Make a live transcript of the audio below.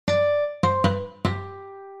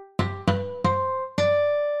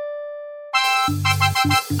Hi,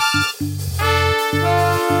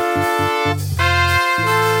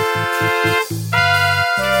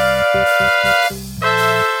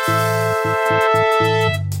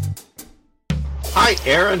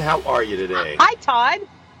 Aaron. How are you today? Hi, Todd.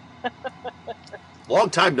 Long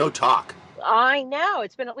time no talk. I know.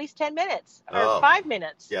 It's been at least 10 minutes or Oh, 5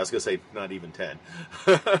 minutes. yeah, I was going to say not even 10.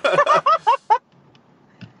 Felt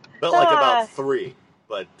like about Uh, 3,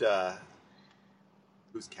 but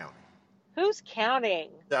who's counting? who's counting?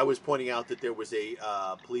 I was pointing out that there was a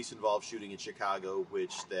police-involved shooting in Chicago,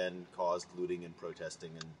 which then caused looting and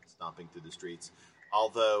protesting and stomping through the streets.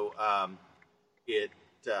 Although it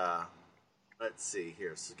let's see here.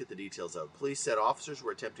 Let's look at the details of it. Police said officers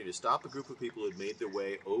were attempting to stop a group of people who had made their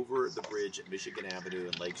way over the bridge at Michigan Avenue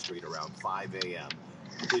and Lake Street around 5 a.m.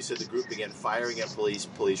 Police said the group began firing at police.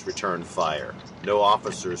 Police returned fire. No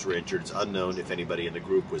officers were injured. It's unknown if anybody in the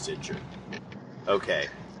group was injured. Okay,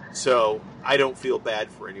 so I don't feel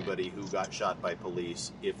bad for anybody who got shot by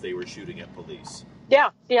police if they were shooting at police.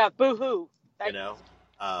 Yeah, boo-hoo. You know?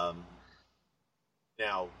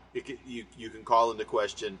 Now, you can call into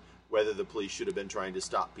question whether the police should have been trying to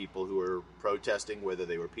stop people who were protesting, whether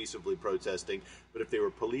they were peaceably protesting. But if they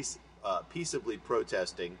were peaceably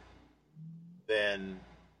protesting, then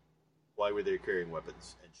why were they carrying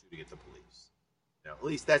weapons and shooting at the police? At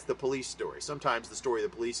least that's the police story. Sometimes the story the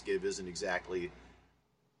police give isn't exactly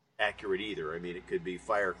accurate either. I mean, it could be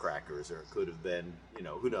firecrackers, or it could have been,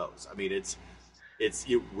 who knows? I mean,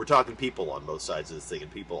 we're talking people on both sides of this thing, and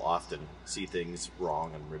people often see things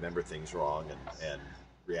wrong and remember things wrong and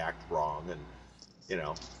react wrong, and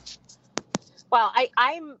Well,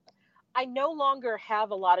 I no longer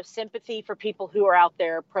have a lot of sympathy for people who are out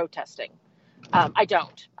there protesting. I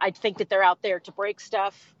don't. I think that they're out there to break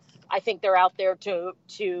stuff. I think they're out there to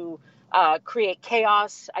create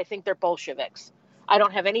chaos. I think they're Bolsheviks. I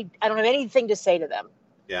don't have anything to say to them.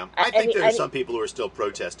 Yeah, I think there are some people who are still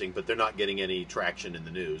protesting, but they're not getting any traction in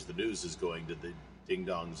the news. The news is going to the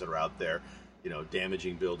ding-dongs that are out there,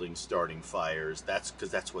 damaging buildings, starting fires. That's because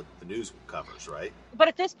that's what the news covers, right? But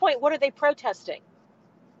at this point, what are they protesting?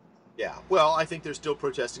 Yeah, well, I think they're still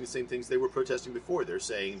protesting the same things they were protesting before. They're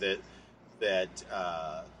saying that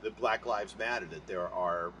Black Lives Matter, that there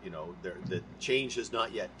are, that change has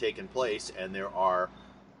not yet taken place, and there are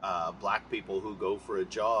black people who go for a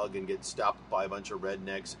jog and get stopped by a bunch of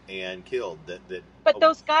rednecks and killed. But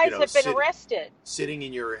those guys have been arrested. Sitting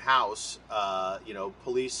in your house,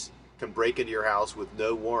 police can break into your house with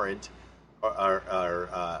no warrant or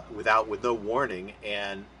with no warning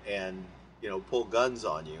and pull guns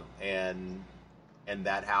on you, and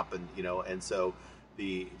that happened, and so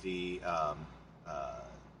the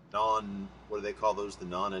what do they call those? The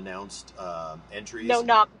non-announced entries. No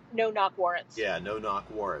knock warrants. Yeah, no knock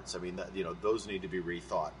warrants. I mean, those need to be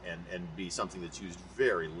rethought and be something that's used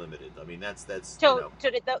very limited. I mean, that's. So,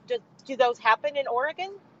 do those happen in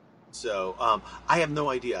Oregon? So, I have no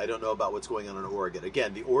idea. I don't know about what's going on in Oregon.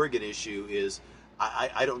 Again, the Oregon issue is,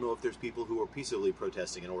 I don't know if there's people who are peaceably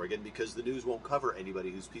protesting in Oregon, because the news won't cover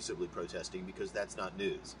anybody who's peaceably protesting, because that's not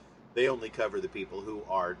news. They only cover the people who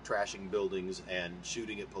are trashing buildings and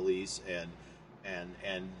shooting at police, and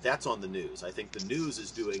that's on the news. I think the news is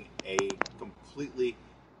doing a completely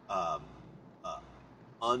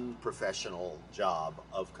unprofessional job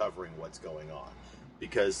of covering what's going on,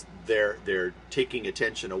 because they're taking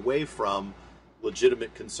attention away from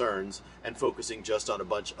legitimate concerns and focusing just on a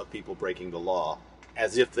bunch of people breaking the law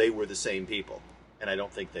as if they were the same people, and I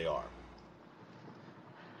don't think they are.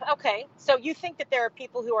 Okay, so you think that there are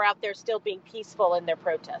people who are out there still being peaceful in their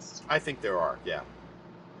protests? I think there are, yeah.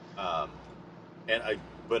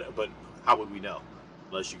 But how would we know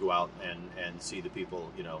unless you go out and see the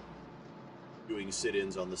people, doing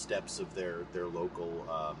sit-ins on the steps of their local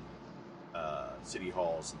city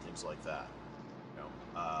halls and things like that.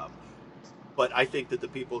 But I think that the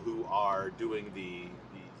people who are doing these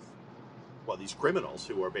criminals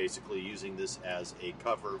who are basically using this as a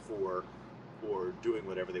cover for doing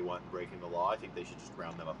whatever they want and breaking the law, I think they should just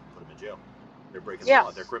round them up and put them in jail. They're breaking the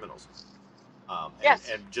law. They're criminals. And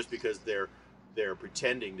just because they're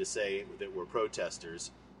pretending to say that we're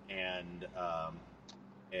protesters and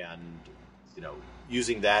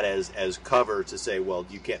using that as cover to say, well,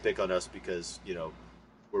 you can't pick on us because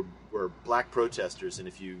we're black protesters, and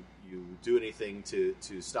if you do anything to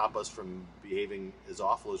stop us from behaving as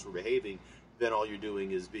awful as we're behaving, then all you're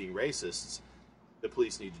doing is being racists. The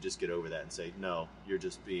police need to just get over that and say, no, you're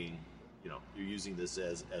just being, you're using this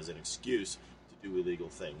as an excuse to do illegal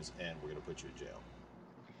things, and we're going to put you in jail.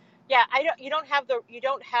 Yeah,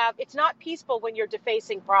 it's not peaceful when you're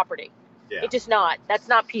defacing property. Yeah. It's just not. That's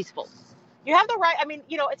not peaceful. You have the right. I mean,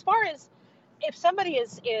 as far as if somebody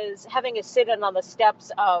is having a sit-in on the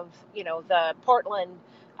steps of, the Portland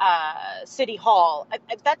City Hall,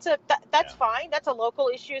 that's Yeah. fine. That's a local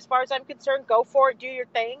issue as far as I'm concerned. Go for it. Do your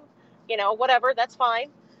thing. Whatever. That's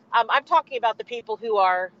fine. I'm talking about the people who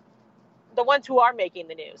are the ones who are making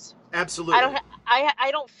the news. Absolutely.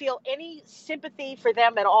 I don't feel any sympathy for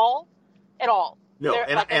them at all, at all. No,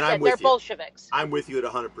 They're, like I and I'm said, they're with you. Bolsheviks. I'm with you at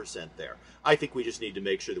 100% there. I think we just need to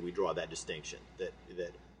make sure that we draw that distinction. That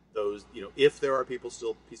those, if there are people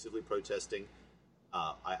still peaceably protesting,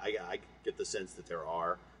 I get the sense that there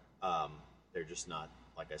are. They're just not,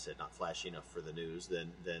 like I said, not flashy enough for the news.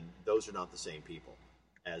 Then those are not the same people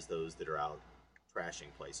as those that are out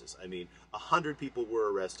trashing places. I mean, 100 people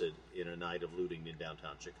were arrested in a night of looting in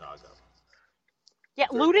downtown Chicago. Yeah,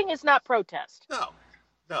 looting is not protest.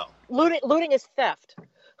 No. Looting is theft.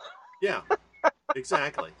 Yeah,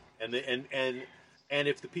 exactly. And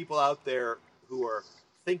if the people out there who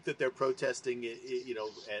think that they're protesting,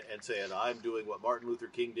 and saying I'm doing what Martin Luther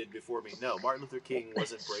King did before me, no, Martin Luther King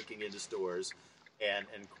wasn't breaking into stores and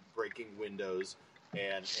breaking windows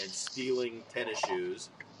and stealing tennis shoes.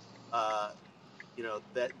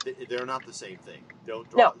 That they're not the same thing.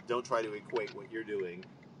 Don't try to equate what you're doing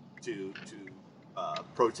to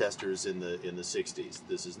protesters in the 60s.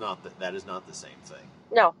 That is not the same thing.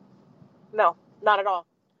 No, not at all.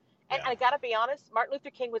 And I got to be honest, Martin Luther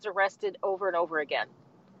King was arrested over and over again.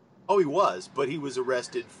 Oh, he was, but he was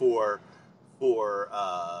arrested for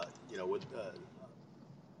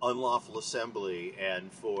unlawful assembly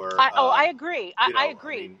and for. I agree. I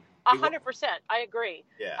agree. 100%. I agree.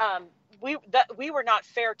 Yeah. We were not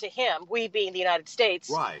fair to him. We, being the United States,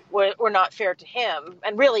 right, were not fair to him.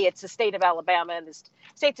 And really, it's the state of Alabama and the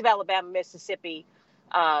states of Alabama, Mississippi,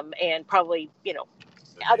 and probably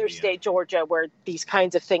other state, Georgia, where these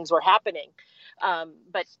kinds of things were happening.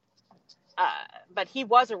 But he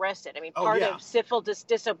was arrested. I mean, part of civil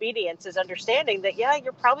disobedience is understanding that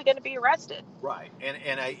you're probably going to be arrested. Right,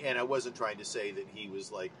 and I wasn't trying to say that he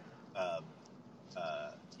was like.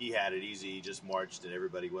 He had it easy. He just marched, and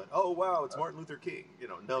everybody went, "Oh wow, it's Martin Luther King."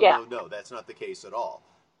 No, that's not the case at all.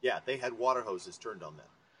 Yeah, they had water hoses turned on them.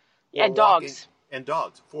 And dogs. And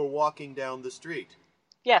dogs for walking down the street.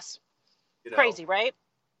 Yes. Crazy, right?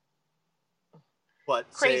 But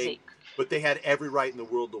they had every right in the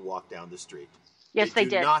world to walk down the street. Yes, they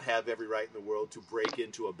did. They do not have every right in the world to break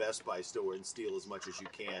into a Best Buy store and steal as much as you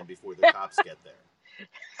can before the cops get there.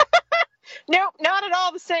 No, not at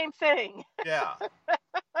all the same thing. Yeah.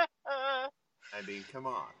 I mean, come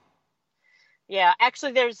on. Yeah,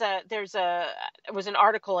 actually, it was an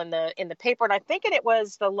article in the paper, and I think it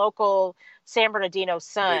was the local San Bernardino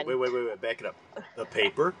Sun. Wait, back it up. The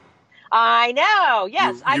paper? I know.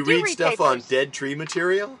 Yes, I do read stuff papers. On dead tree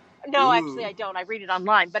material? No, Ooh. Actually, I don't. I read it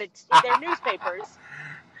online, but they're newspapers.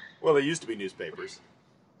 Well, they used to be newspapers.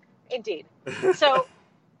 Indeed. So.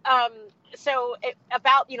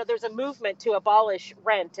 There's a movement to abolish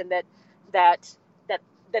rent, and that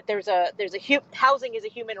housing is a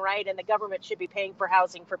human right, and the government should be paying for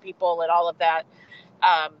housing for people and all of that.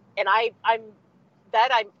 And I'm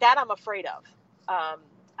afraid of.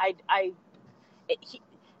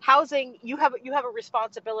 Housing, you have a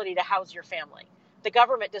responsibility to house your family. The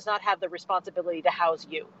government does not have the responsibility to house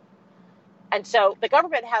you. And so the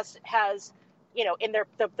government has in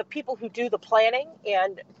the people who do the planning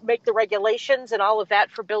and make the regulations and all of that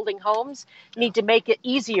for building homes need to make it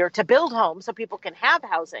easier to build homes so people can have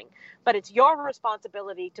housing. But it's your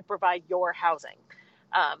responsibility to provide your housing.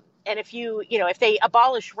 And if they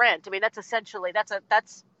abolish rent, I mean, that's essentially that's a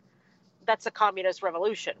communist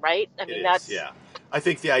revolution, right? I mean, I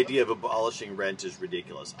think the idea of abolishing rent is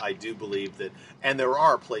ridiculous. I do believe that, and there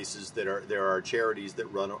are places there are charities that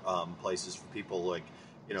run places for people like.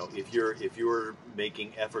 If you're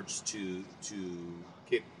making efforts to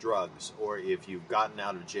kick drugs, or if you've gotten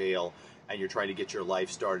out of jail and you're trying to get your life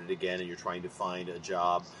started again and you're trying to find a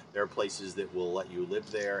job, there are places that will let you live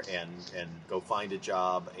there and go find a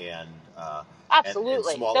job and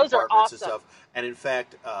absolutely and small those apartments are awesome. And stuff. And in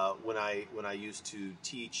fact, when I used to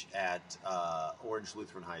teach at Orange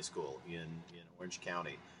Lutheran High School in Orange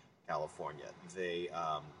County, California,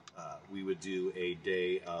 we would do a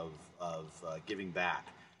day of giving back.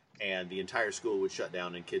 And the entire school would shut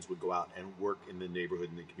down, and kids would go out and work in the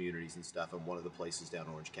neighborhood and the communities and stuff. And one of the places down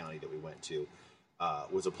in Orange County that we went to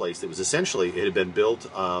was a place that was essentially, it had been built.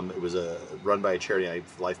 It was run by a charity.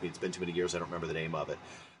 It's been too many years. I don't remember the name of it.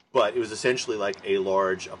 But it was essentially like a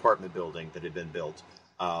large apartment building that had been built.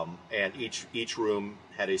 And each room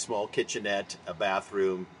had a small kitchenette, a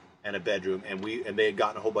bathroom, and a bedroom, and they had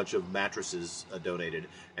gotten a whole bunch of mattresses donated,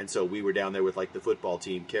 and so we were down there with like the football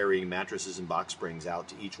team carrying mattresses and box springs out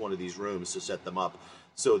to each one of these rooms to set them up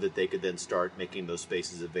so that they could then start making those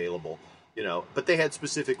spaces available. But they had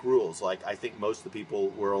specific rules. Like, I think most of the people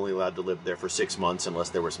were only allowed to live there for 6 months unless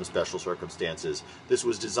there were some special circumstances. This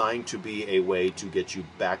was designed to be a way to get you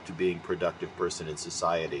back to being a productive person in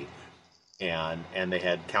society. And they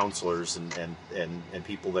had counselors and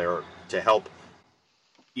people there to help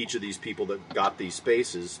each of these people that got these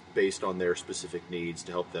spaces based on their specific needs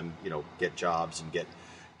to help them, get jobs and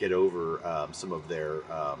get over some of their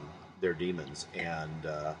demons and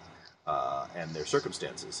their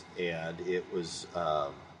circumstances. And it was,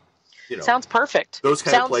 sounds perfect. Those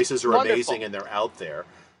kind Sounds of places are wonderful. amazing, and they're out there.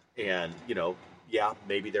 And, yeah,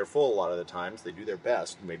 maybe they're full a lot of the times. They do their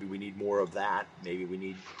best. Maybe we need more of that. Maybe we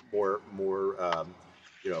need more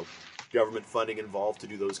government funding involved to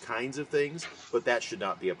do those kinds of things. But that should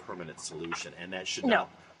not be a permanent solution, and that should not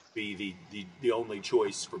be the only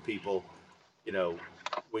choice for people,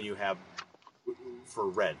 when you have for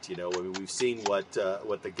rent. I mean, we've seen what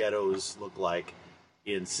the ghettos look like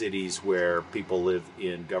in cities where people live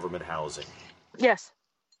in government housing. Yes.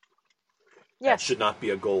 That should not be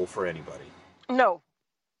a goal for anybody. No.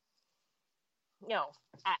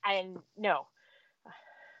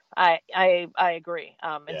 I agree.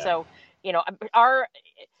 So,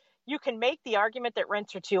 you can make the argument that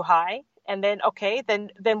rents are too high, and then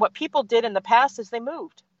what people did in the past is they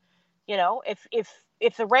moved.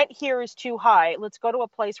 If the rent here is too high, let's go to a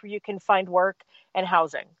place where you can find work and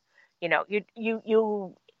housing.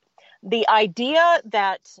 The idea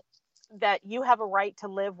that you have a right to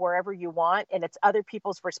live wherever you want, and it's other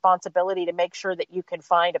people's responsibility to make sure that you can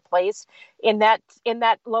find a place in that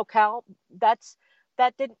locale, that's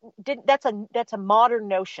a modern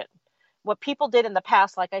notion. What people did in the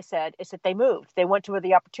past, like I said, is that they moved. They went to where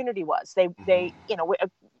the opportunity was.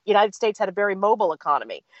 United States had a very mobile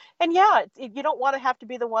economy. And you don't want to have to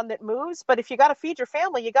be the one that moves, but if you got to feed your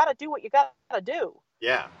family, you got to do what you got to do.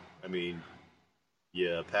 Yeah. I mean,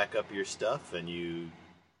 you pack up your stuff and you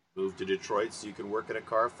move to Detroit so you can work in a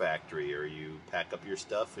car factory, or you pack up your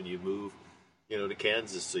stuff and you move, to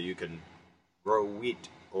Kansas so you can grow wheat,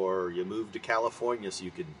 or you move to California so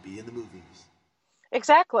you can be in the movies.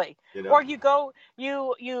 Exactly. Or you go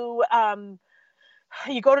to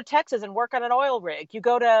Texas and work on an oil rig. You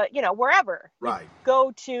go to, wherever. Right.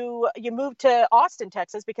 You move to Austin,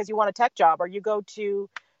 Texas because you want a tech job, or you go to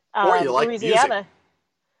or you like Louisiana. Music.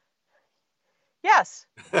 Yes,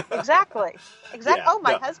 exactly. Yeah,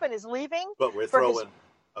 my husband is leaving. But we're throwing.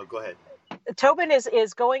 Go ahead. Tobin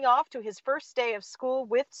is going off to his first day of school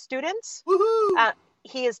with students. Woohoo!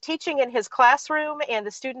 He is teaching in his classroom, and the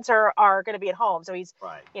students are going to be at home. So he's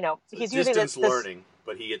right. So he's using distance learning,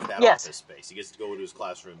 but he gets that office space. He gets to go to his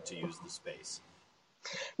classroom to use the space.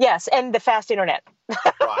 Yes, and the fast internet.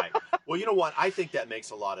 Right. Well, you know what? I think that makes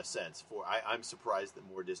a lot of sense. I'm surprised that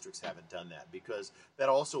more districts haven't done that, because that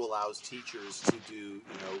also allows teachers to do,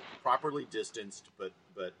 properly distanced, but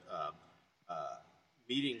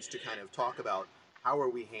meetings to kind of talk about how are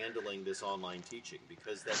we handling this online teaching,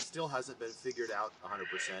 because that still hasn't been figured out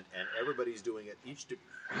 100%, and everybody's doing it.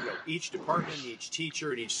 Each department, each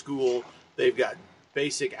teacher, and each school, they've got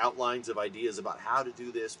basic outlines of ideas about how to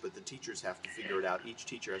do this, but the teachers have to figure it out. Each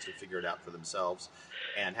teacher has to figure it out for themselves,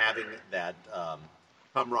 and having that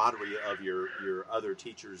camaraderie of your other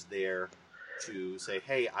teachers there to say,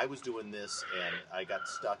 hey, I was doing this and I got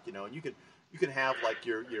stuck, and you can have like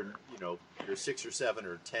your 6 or 7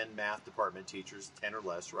 or 10 math department teachers, 10 or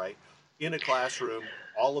less, right, in a classroom,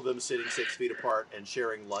 all of them sitting 6 feet apart and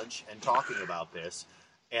sharing lunch and talking about this,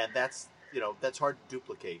 and that's hard to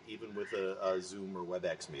duplicate even with a Zoom or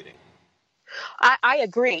WebEx meeting. I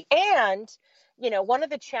agree. And, one of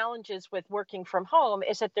the challenges with working from home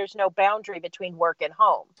is that there's no boundary between work and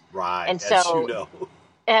home. Right. And so,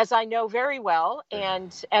 as I know very well,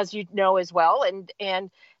 and as you know as well,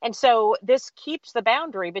 and so this keeps the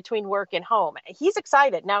boundary between work and home. He's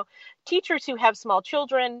excited. Now, teachers who have small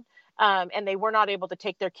children, and they were not able to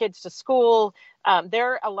take their kids to school,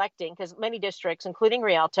 they're electing, because many districts, including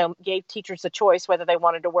Rialto, gave teachers a choice whether they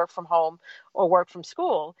wanted to work from home or work from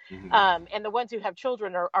school. Mm-hmm. And the ones who have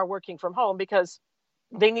children are working from home because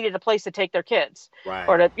they needed a place to take their kids, right,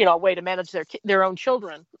 or to, a way to manage their own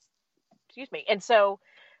children. Excuse me. And so,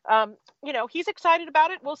 he's excited about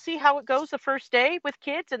it. We'll see how it goes the first day with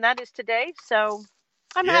kids, and that is today. So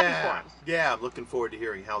I'm happy for him. Yeah, I'm looking forward to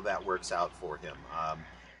hearing how that works out for him.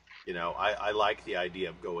 I like the idea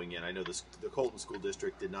of going in. I know the Colton School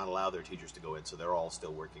District did not allow their teachers to go in, so they're all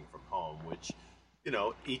still working from home, which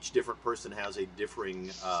each different person has a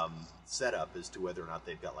differing setup as to whether or not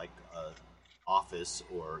they've got like a office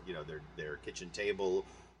or their kitchen table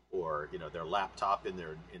or their laptop in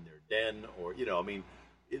their den or I mean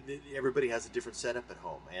everybody has a different setup at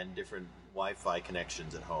home and different Wi-Fi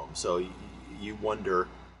connections at home. So you wonder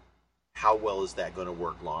how well is that going to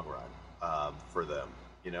work long run for them.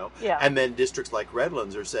 Yeah. And then districts like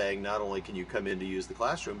Redlands are saying not only can you come in to use the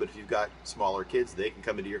classroom, but if you've got smaller kids, they can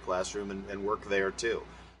come into your classroom and work there too.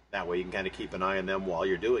 That way you can kind of keep an eye on them while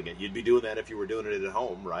you're doing it. You'd be doing that if you were doing it at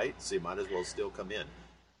home, right? So you might as well still come in.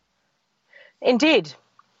 Indeed.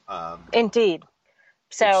 Indeed.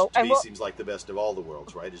 So which to me seems like the best of all the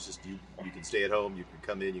worlds, right? It's just you can stay at home, you can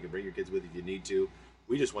come in, you can bring your kids with you if you need to.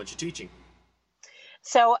 We just want you teaching.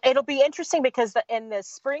 So it'll be interesting because in the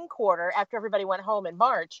spring quarter, after everybody went home in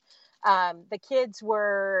March, the kids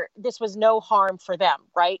this was no harm for them,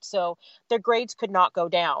 right? So their grades could not go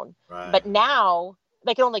down. Right. But now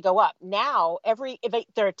they can only go up. Now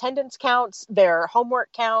their attendance counts, their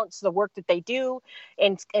homework counts, the work that they do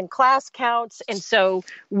in class counts. And so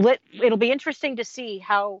it'll be interesting to see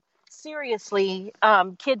how seriously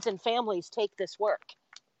kids and families take this work.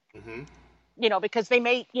 Mm-hmm. Because they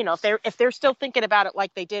may, if they're still thinking about it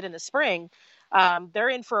like they did in the spring, they're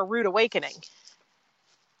in for a rude awakening.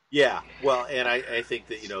 Yeah, well, and I think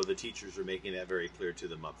that the teachers are making that very clear to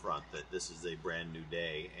them up front that this is a brand new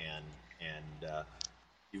day and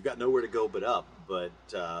you've got nowhere to go but up. But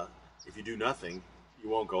if you do nothing, you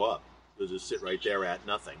won't go up. You'll just sit right there at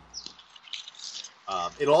nothing.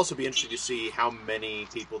 It'll also be interesting to see how many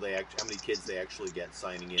kids they actually get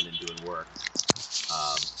signing in and doing work.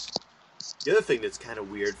 The other thing that's kind of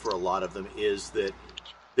weird for a lot of them is that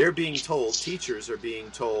teachers are being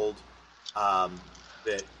told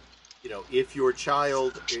that,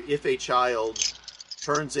 if a child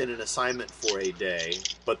turns in an assignment for a day,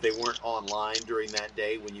 but they weren't online during that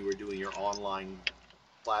day when you were doing your online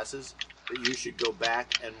classes, that you should go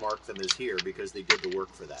back and mark them as here because they did the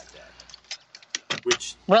work for that day.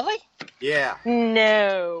 Which really? Yeah.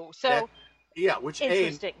 No. So which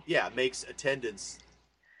makes attendance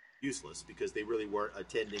useless because they really weren't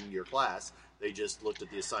attending your class. They just looked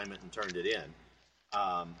at the assignment and turned it in.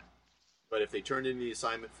 But if they turned in the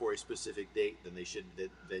assignment for a specific date,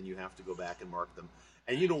 then you have to go back and mark them.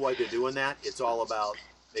 And you know why they're doing that? It's all about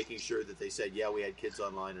making sure that they said, yeah, we had kids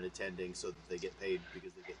online and attending so that they get paid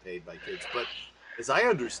because they get paid by kids. But as I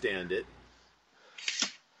understand it,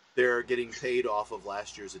 they're getting paid off of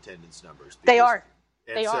last year's attendance numbers. They are.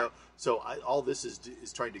 All this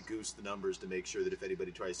is trying to goose the numbers to make sure that if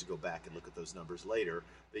anybody tries to go back and look at those numbers later,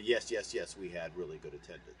 that yes, we had really good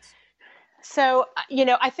attendance. So,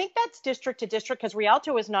 I think that's district to district because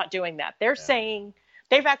Rialto is not doing that. They're saying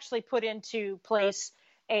they've actually put into place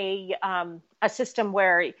a system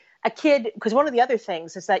where a kid, because one of the other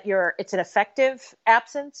things is that it's an effective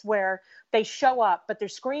absence where they show up, but their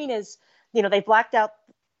screen is, they blacked out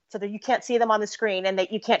so that you can't see them on the screen and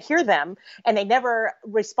that you can't hear them and they never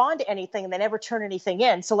respond to anything and they never turn anything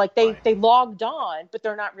in. So like they logged on, but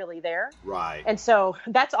they're not really there. Right. And so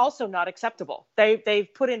that's also not acceptable. They've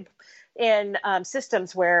put in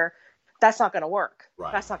systems where that's not going to work.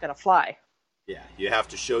 Right. That's not going to fly. Yeah. You have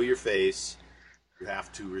to show your face. You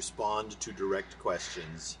have to respond to direct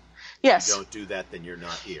questions. Yes. If you don't do that, then you're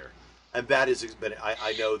not here. And that is, but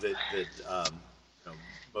I know that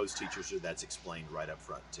most teachers that's explained right up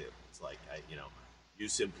front too. It's like you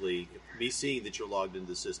simply me seeing that you're logged into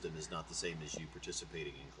the system is not the same as you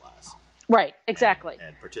participating in class. Right. Exactly.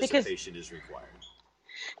 And participation is required.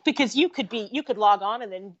 Because you could log on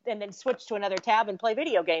and then switch to another tab and play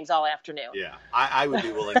video games all afternoon. Yeah, I would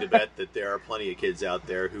be willing to bet that there are plenty of kids out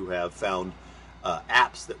there who have found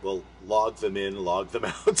apps that will log them in, log them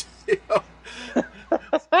out. So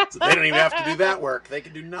they don't even have to do that work. They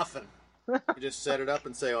can do nothing. You just set it up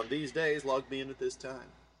and say, on these days, log me in at this time.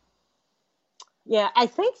 Yeah, I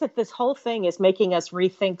think that this whole thing is making us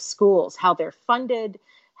rethink schools, how they're funded,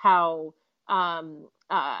 how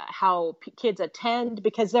kids attend,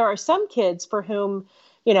 because there are some kids for whom,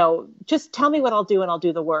 just tell me what I'll do and I'll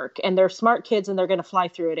do the work. And they're smart kids and they're going to fly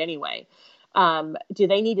through it anyway. Do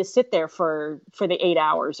they need to sit there for the 8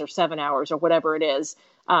 hours or 7 hours or whatever it is,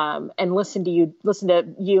 and listen to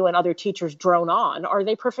you and other teachers drone on? Are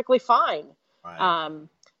they perfectly fine? Right.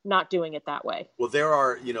 Not doing it that way? Well, there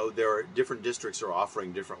are different districts are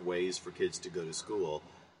offering different ways for kids to go to school.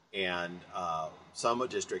 And some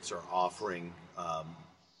districts are offering,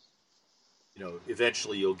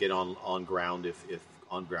 eventually you'll get on ground if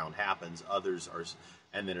on ground happens. Others are,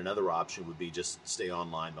 and then another option would be just stay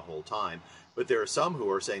online the whole time. But there are some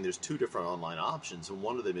who are saying there's two different online options, and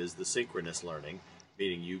one of them is the synchronous learning,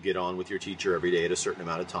 meaning you get on with your teacher every day at a certain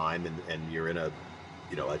amount of time, and you're in a,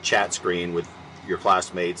 a chat screen with your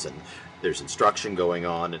classmates, and there's instruction going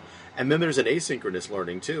on, and then there's an asynchronous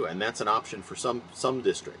learning too, and that's an option for some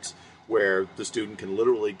districts where the student can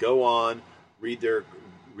literally go on, read their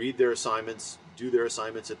assignments, do their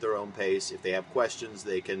assignments at their own pace. If they have questions,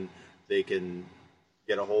 they can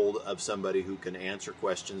get a hold of somebody who can answer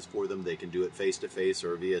questions for them. They can do it face to face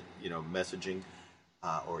or via messaging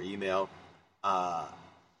or email.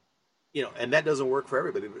 And that doesn't work for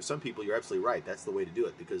everybody. But some people, you're absolutely right. That's the way to do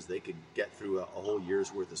it because they could get through a whole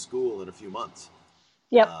year's worth of school in a few months.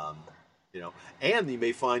 Yep. And you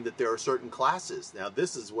may find that there are certain classes. Now,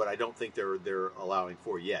 this is what I don't think they're allowing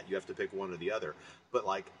for yet. You have to pick one or the other. But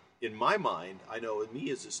like in my mind, I know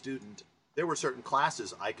me as a student, there were certain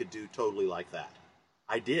classes I could do totally like that.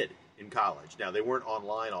 I did in college. Now, they weren't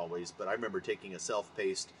online always, but I remember taking a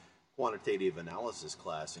self-paced quantitative analysis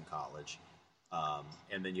class in college.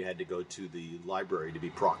 And then you had to go to the library to be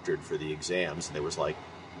proctored for the exams. And there was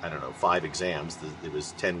 5 exams. There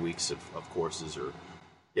was 10 weeks of courses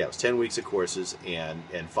it was 10 weeks of courses and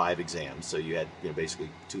 5 exams. So you had basically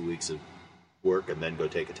 2 weeks of work and then go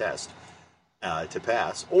take a test to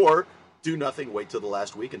pass. Or do nothing, wait till the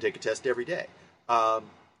last week and take a test every day.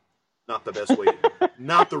 Not the best way,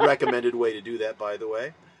 not the recommended way to do that, by the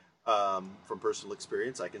way. From personal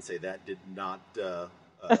experience, I can say that did not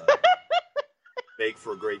make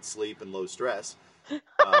for great sleep and low stress.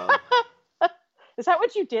 Is that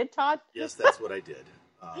what you did, Todd? Yes, that's what I did.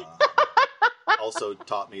 Also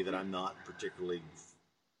taught me that I'm not particularly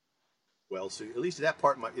well suited. At least at that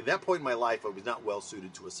point in my life, I was not well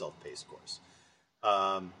suited to a self-paced course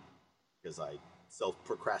because I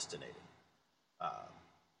self-procrastinated.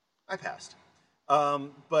 I passed,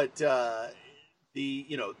 but that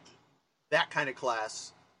kind of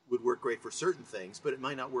class would work great for certain things, but it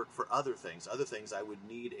might not work for other things. Other things I would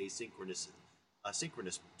need a synchronous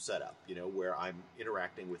setup, where I'm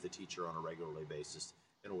interacting with the teacher on a regular basis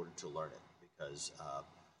in order to learn it, because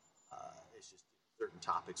it's just certain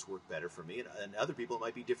topics work better for me, and other people it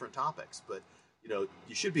might be different topics. But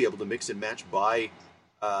you should be able to mix and match by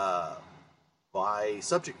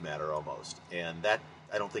subject matter almost, and that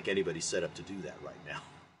I don't think anybody's set up to do that right now.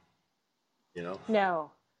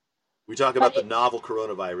 No. We talk about the novel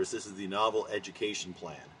coronavirus. This is the novel education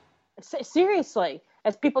plan. Seriously,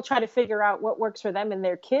 as people try to figure out what works for them and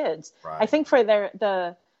their kids. Right. I think for I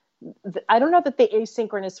don't know that the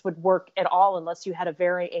asynchronous would work at all unless you had a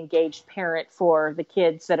very engaged parent for the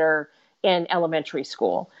kids that are in elementary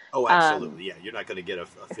school. Oh, absolutely. Yeah. You're not going to get a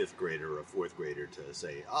 5th grader or a 4th grader to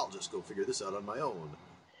say, I'll just go figure this out on my own.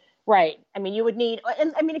 Right. I mean, you would need,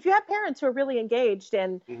 and I mean, if you have parents who are really engaged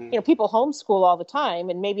and, people homeschool all the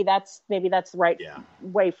time, and maybe that's the right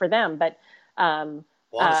way for them. But, well,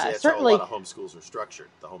 honestly, that's certainly, how a lot of homeschools are structured.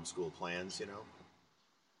 The homeschool plans,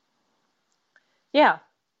 Yeah.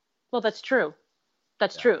 Well, that's true.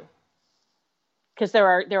 That's true. Because there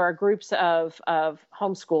are groups of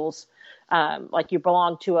homeschools, like you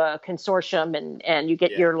belong to a consortium and you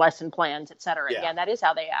get your lesson plans, et cetera. Yeah, that is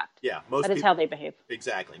how they act. Yeah, that is how they behave.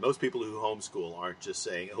 Exactly. Most people who homeschool aren't just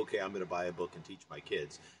saying, "Okay, I'm going to buy a book and teach my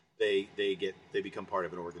kids." They become part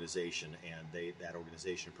of an organization, and that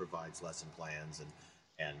organization provides lesson plans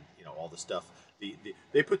and all the stuff.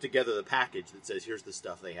 They put together the package that says, "Here's the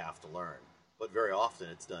stuff they have to learn." But very often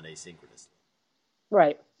it's done asynchronously.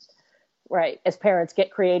 Right. As parents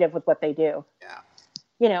get creative with what they do.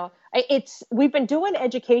 Yeah. We've been doing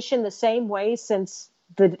education the same way since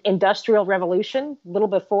the Industrial Revolution, a little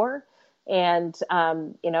before. And,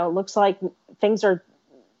 it looks like things are,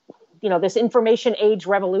 this information age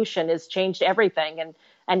revolution has changed everything.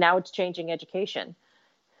 And now it's changing education.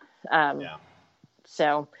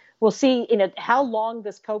 So we'll see, how long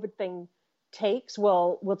this COVID thing takes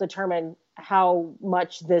will determine how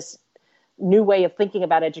much this new way of thinking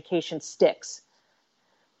about education sticks.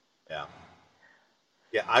 Yeah,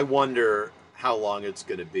 I wonder how long it's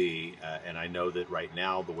going to be, and I know that right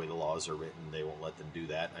now, the way the laws are written, they won't let them do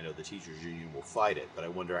that. I know the teachers union will fight it, but I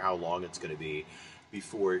wonder how long it's going to be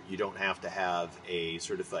before you don't have to have a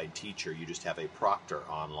certified teacher, you just have a proctor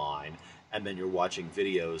online, and then you're watching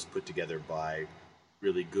videos put together by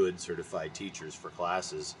really good certified teachers for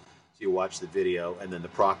classes. So you watch the video, and then the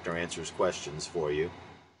proctor answers questions for you,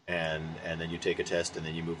 and then you take a test, and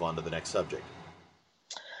then you move on to the next subject.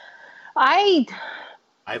 I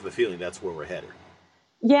have a feeling that's where we're headed.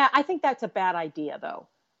 Yeah, I think that's a bad idea, though.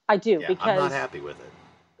 I do, because I'm not happy with it.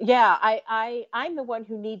 Yeah, I'm the one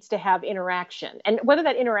who needs to have interaction, and whether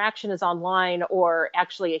that interaction is online or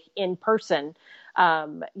actually in person,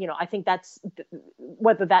 I think that's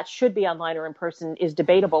whether that should be online or in person is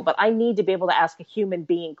debatable, but I need to be able to ask a human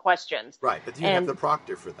being questions. Right, but you have the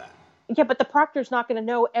proctor for that. Yeah, but the proctor's not going to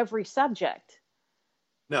know every subject.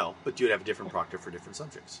 No, but you'd have a different proctor for different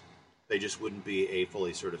subjects. They just wouldn't be a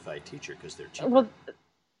fully certified teacher because they're cheaper. Well,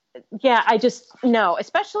 yeah, I just no,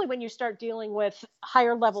 especially when you start dealing with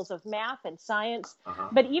higher levels of math and science,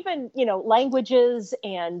 but even, languages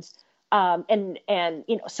and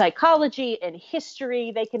psychology and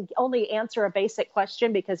history, they can only answer a basic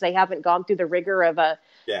question because they haven't gone through the rigor of a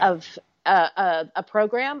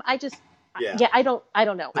program. I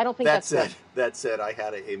don't know. I don't think that's good. That said, I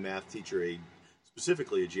had a math teacher,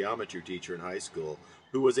 specifically a geometry teacher in high school,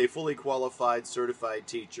 who was a fully qualified, certified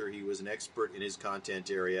teacher. He was an expert in his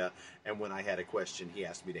content area, and when I had a question, he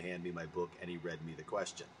asked me to hand me my book, and he read me the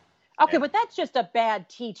question. Okay, but that's just a bad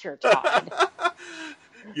teacher, Todd.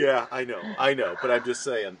 Yeah, I know, but I'm just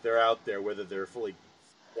saying, they're out there, whether they're fully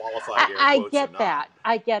qualified. I get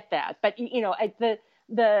that, but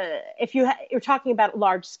if you're talking about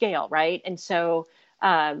large scale, right? And so,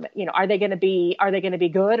 are they going to be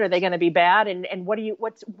good? Are they going to be bad? And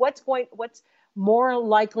what's more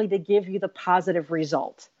likely to give you the positive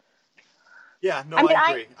result? Yeah, no,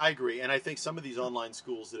 I agree. And I think some of these online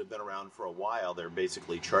schools that have been around for a while, they're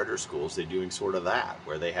basically charter schools. They're doing sort of that,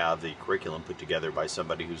 where they have the curriculum put together by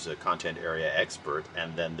somebody who's a content area expert,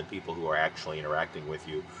 and then the people who are actually interacting with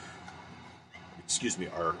you,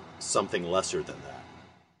 are something lesser than that.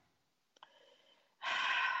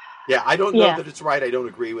 Yeah, I don't know that it's right. I don't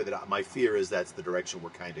agree with it. My fear is that's the direction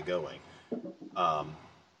we're kind of going.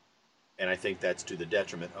 And I think that's to the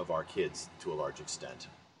detriment of our kids to a large extent.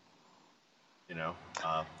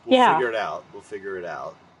 We'll figure it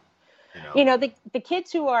out. The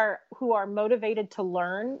kids who are motivated to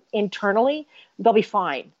learn internally, they'll be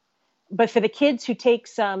fine. But for the kids who take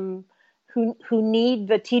who need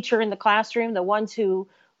the teacher in the classroom, the ones who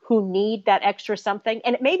need that extra something,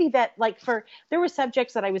 and it may be that there were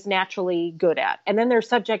subjects that I was naturally good at, and then there are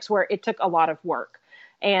subjects where it took a lot of work.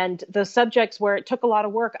 And the subjects where it took a lot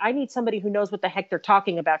of work, I need somebody who knows what the heck they're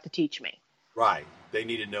talking about to teach me. Right. They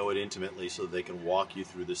need to know it intimately so they can walk you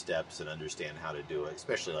through the steps and understand how to do it,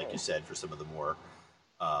 especially, like you said, for some of the more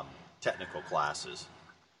technical classes.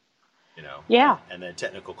 Yeah. And then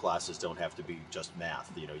technical classes don't have to be just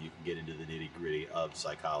math. You can get into the nitty-gritty of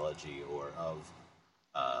psychology or of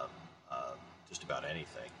just about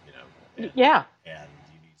anything, And you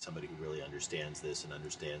need somebody who really understands this and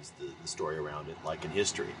understands the story around it, like in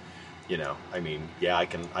history. I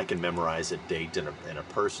can memorize a date and a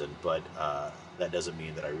person, but that doesn't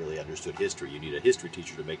mean that I really understood history. You need a history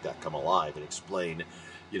teacher to make that come alive and explain,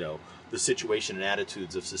 the situation and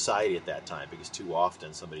attitudes of society at that time, because too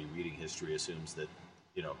often somebody reading history assumes that,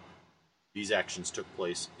 these actions took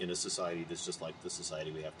place in a society that's just like the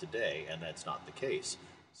society we have today, and that's not the case.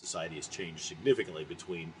 Society has changed significantly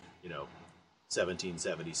between,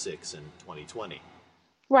 1776 and 2020.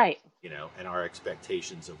 Right. And our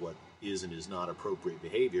expectations of what is and is not appropriate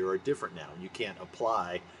behavior are different now. You can't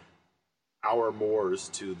apply our mores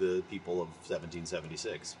to the people of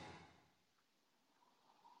 1776.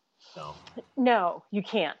 No, you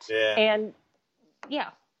can't. Yeah. And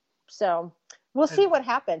so we'll see what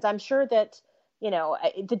happens. I'm sure that,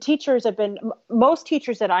 the teachers most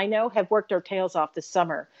teachers that I know have worked their tails off this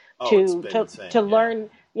summer to learn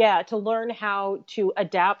how to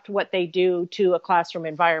adapt what they do to a classroom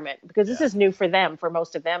environment, because this is new for them, for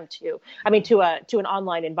most of them too. I mean, to an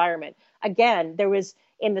online environment. Again, there was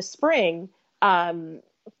in the spring, it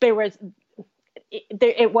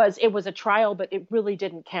was a trial, but it really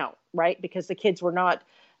didn't count, right? Because the kids were not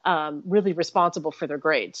really responsible for their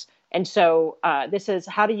grades. And so this is,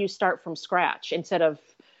 how do you start from scratch instead of,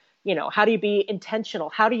 how do you be intentional?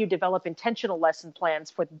 How do you develop intentional lesson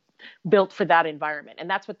plans built for that environment? And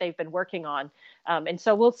that's what they've been working on. And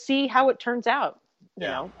so we'll see how it turns out.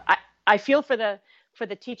 I feel for the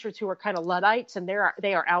teachers who are kind of Luddites, and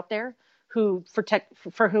they are out there for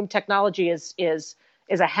whom technology is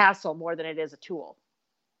a hassle more than it is a tool.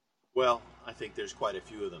 Well, I think there's quite a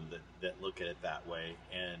few of them that look at it that way,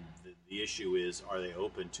 and the issue is, are they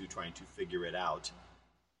open to trying to figure it out,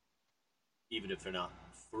 even if they're not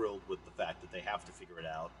thrilled with the fact that they have to figure it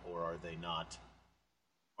out, or are they not?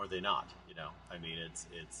 I mean, it's.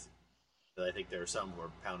 I think there are some who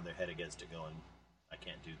are pounding their head against it, going, "I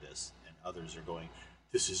can't do this," and others are going,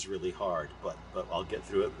 "This is really hard, but I'll get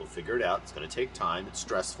through it. We'll figure it out. It's going to take time. It's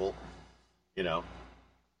stressful."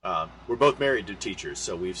 We're both married to teachers,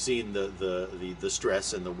 so we've seen the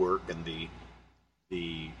stress and the work and the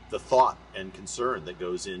thought and concern that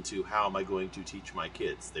goes into, how am I going to teach my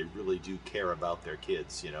kids? They really do care about their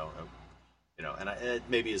kids, And it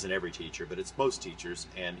maybe isn't every teacher, but it's most teachers,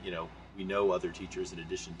 and we know other teachers in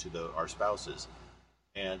addition to our spouses,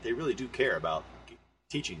 and they really do care about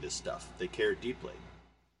teaching this stuff. They care deeply,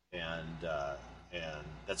 and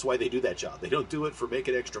that's why they do that job. They don't do it for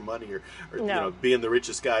making extra money or No. Being the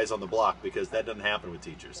richest guys on the block, because that doesn't happen with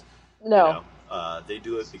teachers. No. They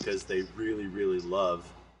do it because they really, really love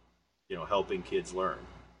helping kids learn,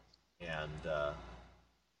 and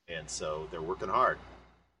so they're working hard.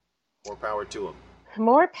 More power to them.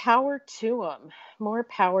 More power to them. More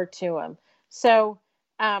power to them. So,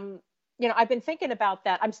 I've been thinking about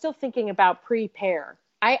that. I'm still thinking about Prepare.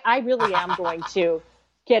 I really am going to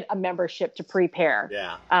get a membership to Prepare.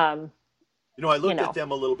 Yeah. I looked at them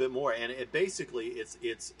a little bit more, and basically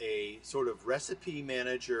it's a sort of recipe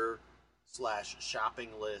manager / shopping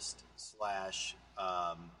list /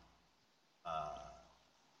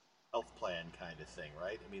 health plan kind of thing,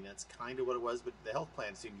 right? I mean, that's kind of what it was, but the health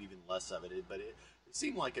plan seemed even less of it. But it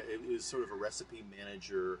seemed like it was sort of a recipe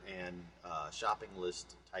manager and shopping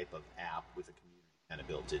list type of app with a community kind of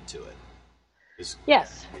built into it.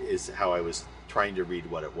 Yes. Is how I was trying to read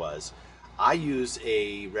what it was. I use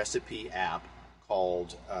a recipe app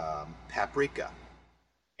called Paprika,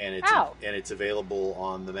 and it's available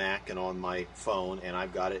on the Mac and on my phone, and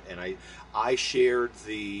I've got it. And I shared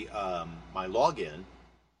the my login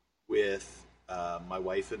with my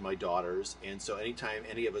wife and my daughters, and so anytime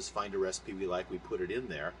any of us find a recipe we like, we put it in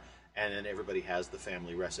there, and then everybody has the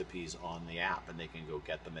family recipes on the app, and they can go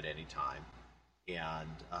get them at any time. And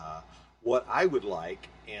what I would like,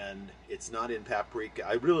 and it's not in Paprika,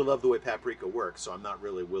 I really love the way Paprika works, so I'm not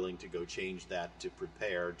really willing to go change that to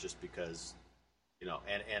Prepare, just because,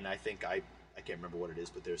 and I think I can't remember what it is,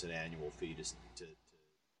 but there's an annual fee to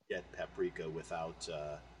get Paprika without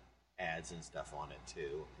ads and stuff on it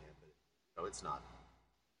too. No, it's not.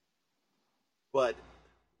 But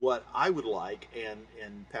what I would like, and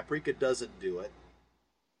Paprika doesn't do it,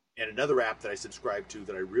 and another app that I subscribe to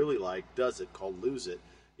that I really like does it, called Lose It,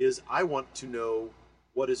 is I want to know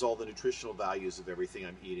what is all the nutritional values of everything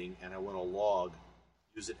I'm eating, and I want to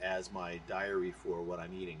use it as my diary for what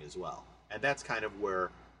I'm eating as well. And that's kind of where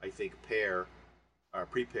I think Prepare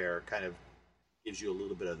kind of gives you a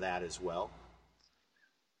little bit of that as well.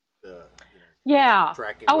 Yeah.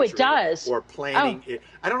 Tracking it does. or planning it.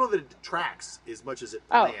 I don't know that it tracks as much as it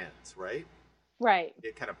plans, right? Right.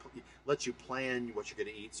 It kind of lets you plan what you're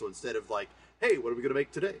going to eat. So instead of like, hey, what are we going to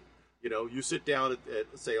make today? You sit down at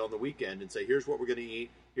say on the weekend and say, here's what we're going to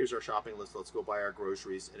eat. Here's our shopping list. Let's go buy our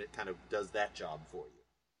groceries. And it kind of does that job for you.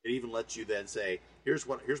 It even lets you then say, here's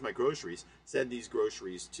my groceries. Send these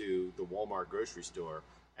groceries to the Walmart grocery store.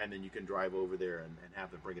 And then you can drive over there and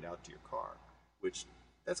have them bring it out to your car, which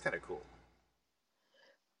that's kind of cool.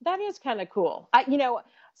 That is kind of cool.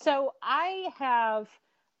 So I have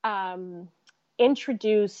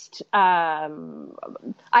introduced, I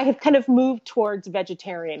have kind of moved towards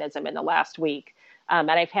vegetarianism in the last week. And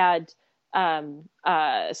I've had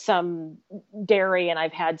some dairy, and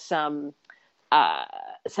I've had some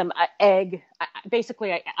egg.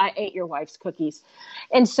 Basically, I ate your wife's cookies.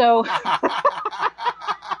 And so...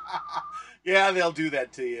 Yeah, they'll do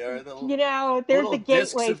that to you. They're the gateway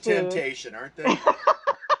discs of food. Temptation, aren't they?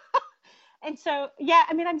 And so, yeah,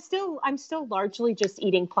 I mean, I'm still largely just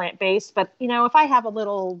eating plant-based, but if I have a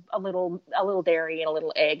little dairy and a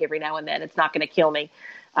little egg every now and then, it's not going to kill me.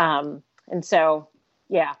 And so,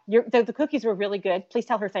 yeah, the cookies were really good. Please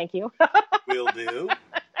tell her thank you. Will do.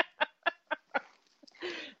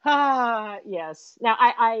 Yes. Now,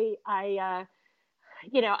 I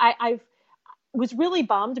was really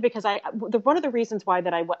bummed because one of the reasons why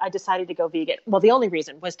that I decided to go vegan, well, the only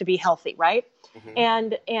reason was to be healthy, right?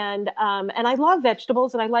 Mm-hmm. And I love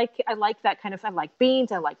vegetables, and I like that kind of, I like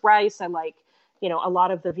beans, I like rice, I like, a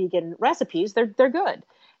lot of the vegan recipes, they're good.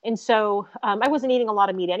 And so, I wasn't eating a lot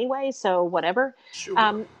of meat anyway, so whatever.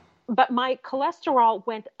 Sure. But my cholesterol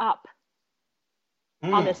went up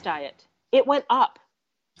on this diet. It went up.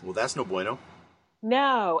 Well, that's no bueno.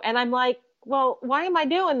 No. And I'm like, well, why am I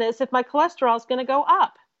doing this if my cholesterol is going to go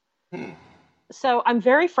up? So I'm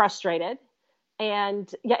very frustrated,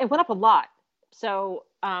 and yeah, it went up a lot. So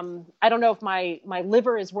I don't know if my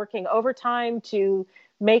liver is working overtime to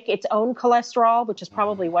make its own cholesterol, which is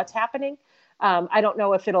probably what's happening. I don't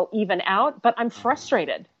know if it'll even out, but I'm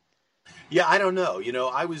frustrated. Yeah, I don't know.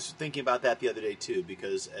 I was thinking about that the other day too,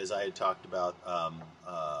 because as I had talked about, I'm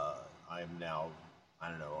now, I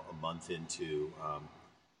don't know, a month into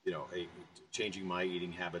changing my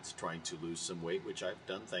eating habits, trying to lose some weight, which I've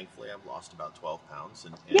done. Thankfully, I've lost about 12 pounds,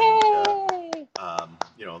 Yay! A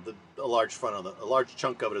large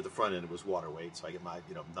chunk of it at the front end was water weight, so I get my,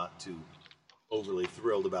 not too overly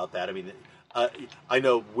thrilled about that. I mean, I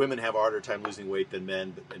know women have a harder time losing weight than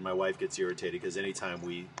men, and my wife gets irritated because anytime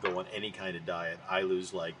we go on any kind of diet, I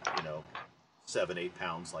lose 7-8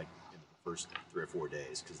 pounds in the first 3 or 4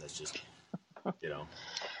 days because that's just you know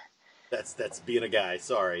that's being a guy.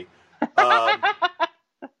 Sorry, um,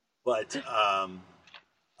 but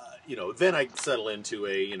then I settle into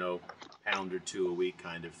a pound or two a week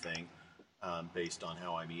kind of thing, based on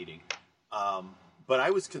how I'm eating. But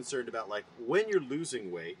I was concerned about when you're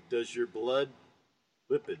losing weight, do your blood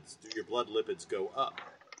lipids go up?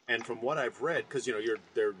 And from what I've read, because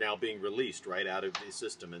they're now being released right out of the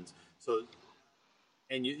system, and so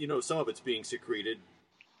some of it's being secreted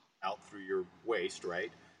out through your waist,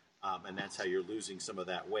 right? And that's how you're losing some of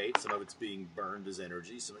that weight. Some of it's being burned as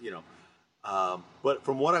energy. But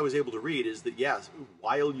from what I was able to read is that yes,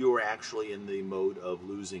 while you're actually in the mode of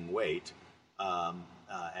losing weight,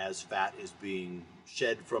 as fat is being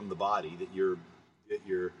shed from the body, that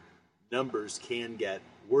your numbers can get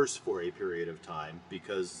worse for a period of time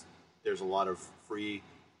because there's a lot of free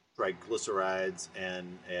triglycerides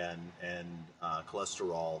and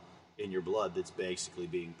cholesterol in your blood that's basically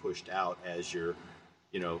being pushed out as your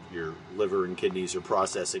liver and kidneys are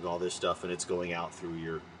processing all this stuff, and it's going out through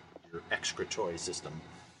your excretory system.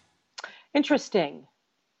 Interesting.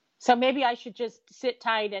 So maybe I should just sit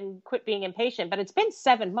tight and quit being impatient, but it's been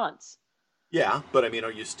 7 months. Yeah, but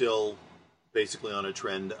are you still basically on a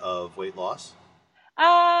trend of weight loss?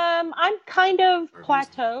 I'm kind of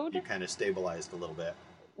plateaued. You kind of stabilized a little bit.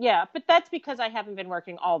 Yeah, but that's because I haven't been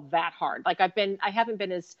working all that hard. I haven't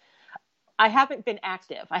been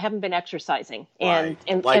active. I haven't been exercising. Right.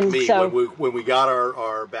 And me, so when we got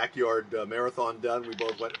our backyard marathon done, we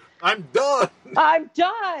both went, I'm done. I'm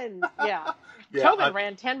done. Yeah. Yeah, Tobin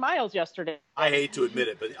ran 10 miles yesterday. I hate to admit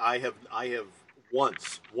it, but I have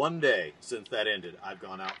one day since that ended, I've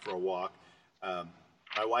gone out for a walk.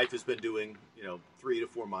 My wife has been doing 3 to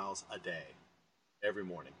 4 miles a day every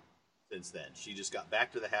morning since then. She just got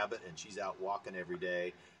back to the habit, and she's out walking every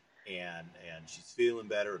day, and she's feeling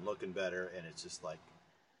better and looking better, and it's just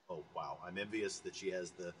oh wow, I'm envious that she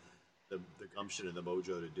has the gumption and the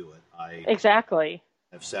mojo to do it. Exactly.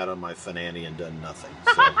 I've sat on my fanny and done nothing.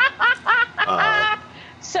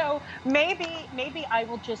 So maybe I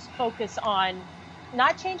will just focus on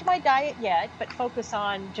not change my diet yet, but focus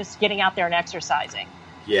on just getting out there and exercising.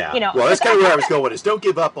 Yeah. Well, that's kind of where I was going. Is don't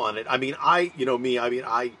give up on it. I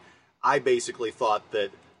basically thought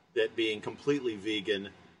that being completely vegan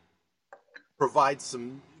creates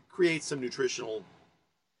some nutritional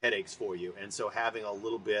headaches for you, and so having a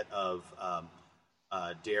little bit of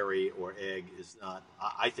dairy or egg is not.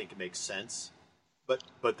 I think it makes sense, but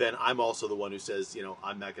then I'm also the one who says,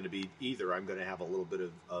 I'm not going to be either. I'm going to have a little bit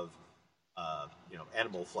of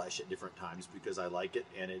animal flesh at different times because I like it,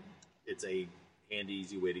 and it's a handy,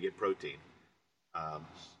 easy way to get protein.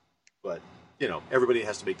 But everybody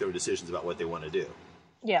has to make their decisions about what they want to do.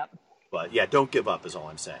 Yeah. But yeah, don't give up is all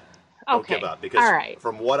I'm saying. Okay. Don't give up because all right.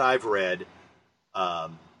 From what I've read,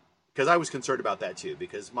 because I was concerned about that too,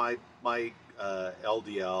 because my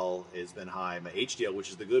LDL has been high, my HDL, which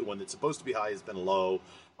is the good one that's supposed to be high, has been low.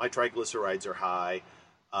 My triglycerides are high,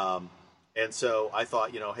 and so I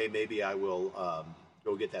thought, hey, maybe I will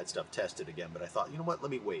go get that stuff tested again. But I thought, you know what? Let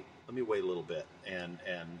me wait a little bit and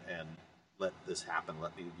let this happen.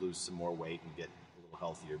 Let me lose some more weight and get a little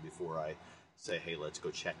healthier before I say, hey, let's go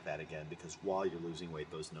check that again. Because while you're losing weight,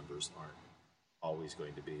 those numbers aren't always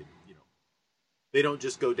going to be, they don't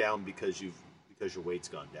just go down because your weight's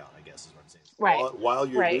gone down, I guess is what I'm saying. Right. While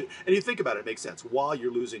you're right. And you think about it, it makes sense. While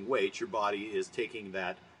you're losing weight, your body is taking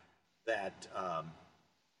that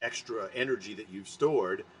extra energy that you've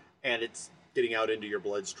stored, and it's getting out into your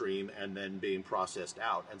bloodstream and then being processed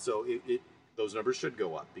out. And so those numbers should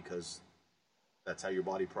go up because that's how your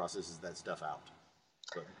body processes that stuff out.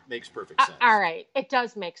 So it makes perfect sense. All right. It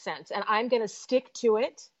does make sense. And I'm going to stick to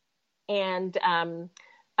it. And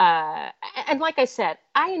like I said,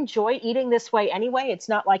 I enjoy eating this way anyway. It's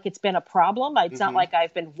not like it's been a problem. It's not like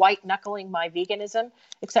I've been white knuckling my veganism,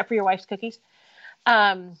 except for your wife's cookies.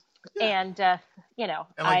 And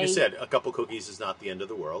like you said, a couple cookies is not the end of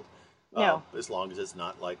the world. No. As long as it's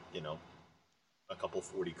not a couple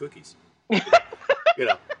 40 cookies.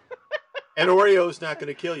 And Oreo's not going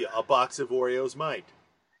to kill you. A box of Oreos might.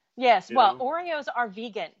 Yes. Well, Oreos are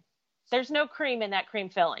vegan. There's no cream in that cream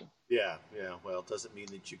filling. Yeah. Well, it doesn't mean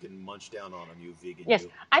that you can munch down on them, you vegan. Yes.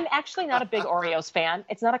 You. I'm actually not a big Oreos fan.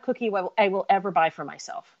 It's not a cookie I will ever buy for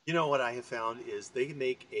myself. You know what I have found is they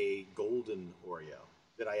make a golden Oreo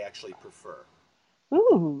that I actually prefer.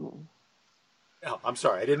 Ooh. Oh, I'm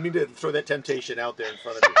sorry. I didn't mean to throw that temptation out there in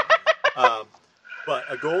front of you. But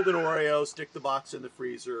a golden Oreo, stick the box in the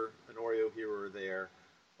freezer, an Oreo here or there.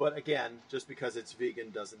 But again, just because it's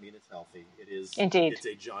vegan doesn't mean it's healthy. It is. Indeed. It's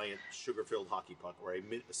a giant sugar-filled hockey puck, or a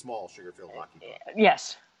small sugar-filled hockey puck.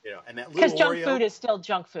 Yes. You know, and that little Because junk Oreo, food is still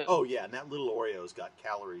junk food. Oh yeah, and that little Oreo's got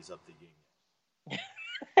calories up the yin.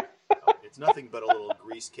 It's nothing but a little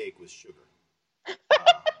grease cake with sugar.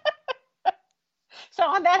 So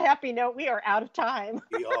on that happy note, we are out of time.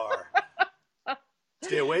 We are.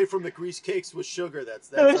 Stay away from the grease cakes with sugar.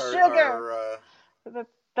 That's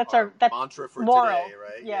our mantra for moral. Today,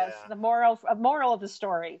 right? Yes, yeah. the moral of the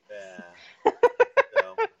story.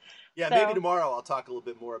 Yeah. Maybe tomorrow I'll talk a little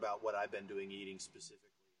bit more about what I've been doing eating specifically,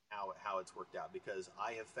 how it's worked out, because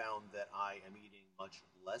I have found that I am eating much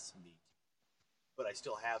less meat, but I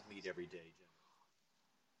still have meat every day.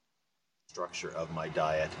 Structure of my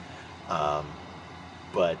diet.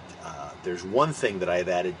 But there's one thing that I've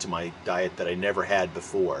added to my diet that I never had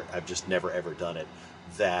before. I've just never, ever done it.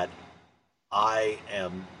 That I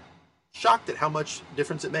am shocked at how much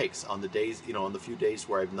difference it makes on the days, on the few days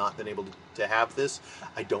where I've not been able to have this.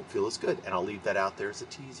 I don't feel as good. And I'll leave that out there as a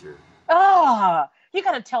teaser. Oh, you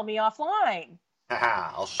got to tell me offline.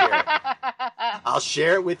 I'll share it. I'll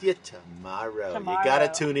share it with you tomorrow. You got to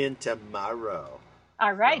tune in tomorrow.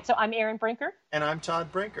 All right. So I'm Erin Brinker. And I'm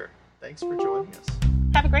Todd Brinker. Thanks for joining us.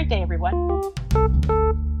 Have a great day, everyone.